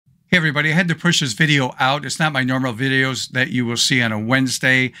Hey everybody, I had to push this video out. It's not my normal videos that you will see on a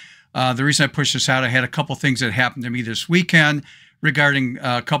Wednesday. The reason I pushed this out, I had a couple things that happened to me this weekend regarding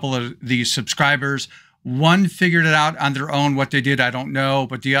a couple of these subscribers. One figured it out on their own. What they did, I don't know.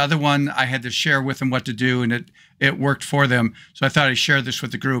 But the other one, I had to share with them what to do, and it worked for them. So I thought I'd share this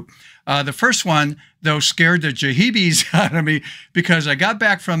with the group. The first one, though, scared the jihibis out of me because I got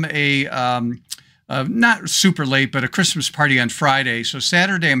back from a not super late, but a Christmas party on Friday. So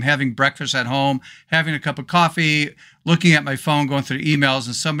Saturday, I'm having breakfast at home, having a cup of coffee, looking at my phone, going through emails,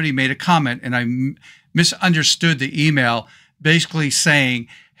 and somebody made a comment, and I misunderstood the email, basically saying,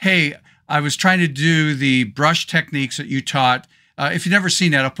 hey, I was trying to do the brush techniques that you taught. If you've never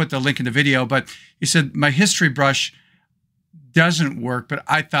seen that, I'll put the link in the video, but he said, my history brush doesn't work, but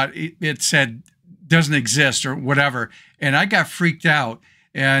I thought it said doesn't exist or whatever, and I got freaked out.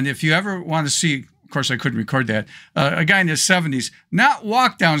 And if you ever want to see, of course, I couldn't record that. A guy in his 70s, not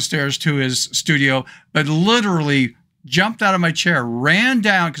walk downstairs to his studio, but literally jumped out of my chair, ran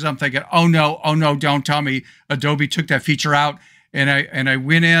down because I'm thinking, oh no, don't tell me Adobe took that feature out. And I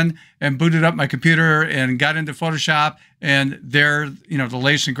went in and booted up my computer and got into Photoshop, and there, you know, the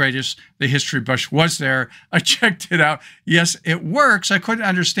latest and greatest, the history brush was there. I checked it out. Yes, it works. I couldn't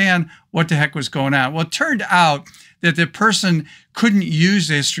understand what the heck was going on. Well, it turned out that the person couldn't use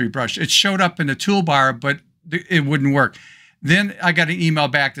the history brush. It showed up in the toolbar, but it wouldn't work. Then I got an email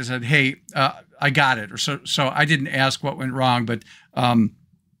back that said, hey, I got it. Or so I didn't ask what went wrong, but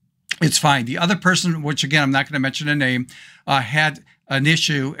it's fine. The other person, which again, I'm not going to mention a name, had an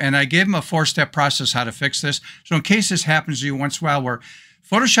issue, and I gave him a 4-step process how to fix this. So in case this happens to you once in a while where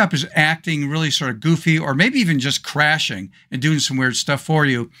Photoshop is acting really sort of goofy or maybe even just crashing and doing some weird stuff for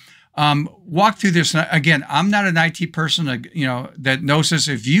you, walk through this. And again, I'm not an IT person, you know, that knows this.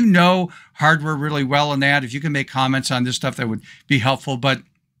 If you know hardware really well in that, if you can make comments on this stuff, that would be helpful. But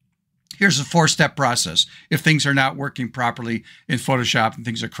here's a 4-step process if things are not working properly in Photoshop and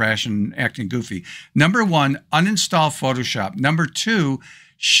things are crashing and acting goofy. Number 1, uninstall Photoshop. Number 2,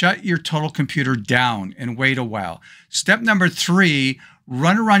 shut your total computer down and wait a while. Step number 3,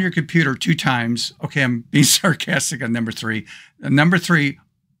 run around your computer 2 times. Okay, I'm being sarcastic on number 3. Number 3,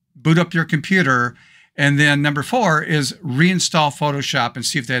 boot up your computer. And then number 4 is reinstall Photoshop and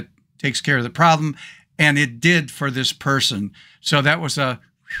see if that takes care of the problem. And it did for this person. So that was a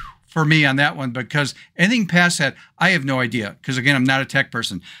for me on that one, because anything past that, I have no idea. Because again, I'm not a tech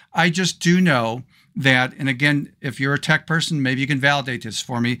person. I just do know that, and again, if you're a tech person, maybe you can validate this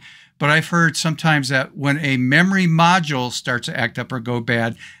for me, but I've heard sometimes that when a memory module starts to act up or go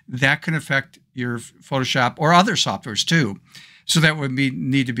bad, that can affect your Photoshop or other softwares too. So that would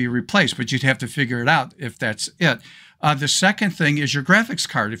need to be replaced, but you'd have to figure it out if that's it. The second thing is your graphics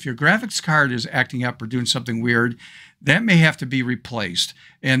card. If your graphics card is acting up or doing something weird, that may have to be replaced,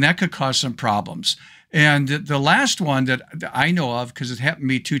 and that could cause some problems. And the last one that I know of, because it happened to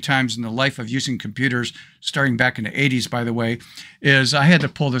me 2 times in the life of using computers, starting back in the 80s, by the way, is I had to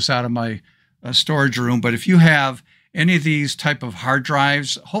pull this out of my storage room. But if you have any of these type of hard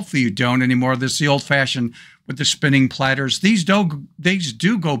drives, hopefully you don't anymore. This is the old-fashioned with the spinning platters. These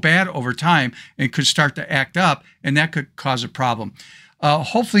do go bad over time and could start to act up, and that could cause a problem.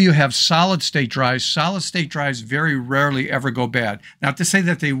 Hopefully you have solid-state drives. Solid-state drives very rarely ever go bad. Not to say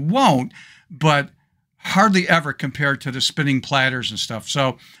that they won't, but hardly ever compared to the spinning platters and stuff.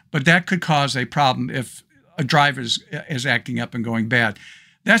 So, but that could cause a problem if a drive is acting up and going bad.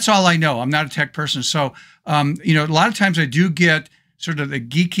 That's all I know. I'm not a tech person. So, you know, a lot of times I do get sort of the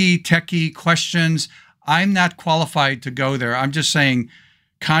geeky, techie questions. I'm not qualified to go there. I'm just saying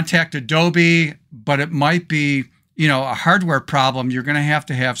contact Adobe, but it might be, you know, a hardware problem. You're going to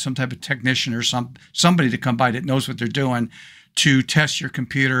have some type of technician or somebody to come by that knows what they're doing to test your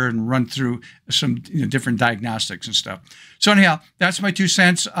computer and run through some different diagnostics and stuff. So anyhow, that's my 2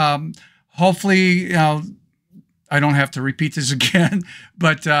 cents. Hopefully, you know, I don't have to repeat this again.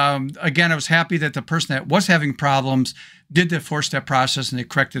 But again, I was happy that the person that was having problems did the 4-step process and they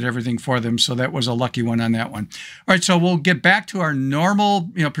corrected everything for them. So that was a lucky one on that one. All right, so we'll get back to our normal,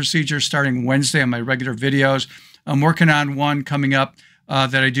 you know, procedure starting Wednesday on my regular videos. I'm working on one coming up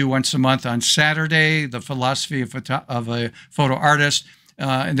that I do once a month on Saturday, the philosophy of a photo artist,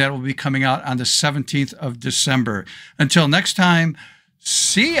 and that will be coming out on the 17th of December. Until next time,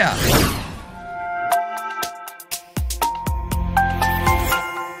 see ya.